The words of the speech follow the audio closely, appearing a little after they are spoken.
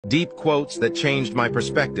Deep quotes that changed my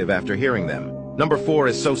perspective after hearing them. Number 4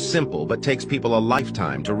 is so simple but takes people a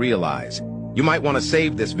lifetime to realize. You might want to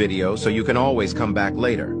save this video so you can always come back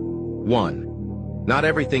later. 1. Not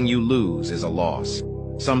everything you lose is a loss.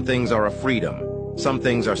 Some things are a freedom. Some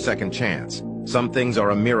things are second chance. Some things are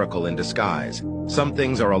a miracle in disguise. Some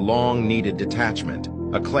things are a long-needed detachment,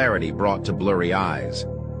 a clarity brought to blurry eyes.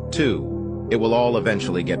 2. It will all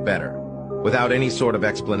eventually get better. Without any sort of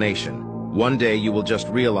explanation. One day you will just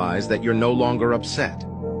realize that you're no longer upset.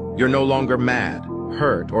 You're no longer mad,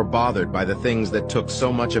 hurt, or bothered by the things that took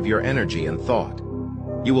so much of your energy and thought.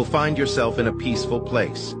 You will find yourself in a peaceful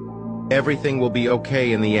place. Everything will be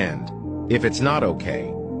okay in the end. If it's not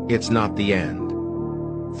okay, it's not the end.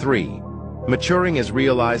 3. Maturing is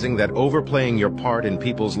realizing that overplaying your part in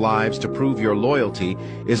people's lives to prove your loyalty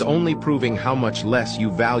is only proving how much less you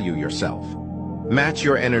value yourself. Match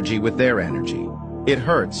your energy with their energy. It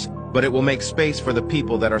hurts, but it will make space for the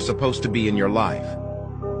people that are supposed to be in your life.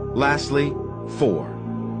 Lastly,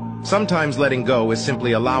 4. Sometimes letting go is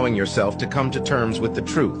simply allowing yourself to come to terms with the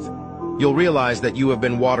truth. You'll realize that you have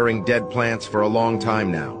been watering dead plants for a long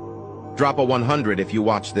time now. Drop a 100 if you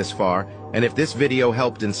watched this far, and if this video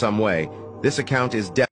helped in some way, this account is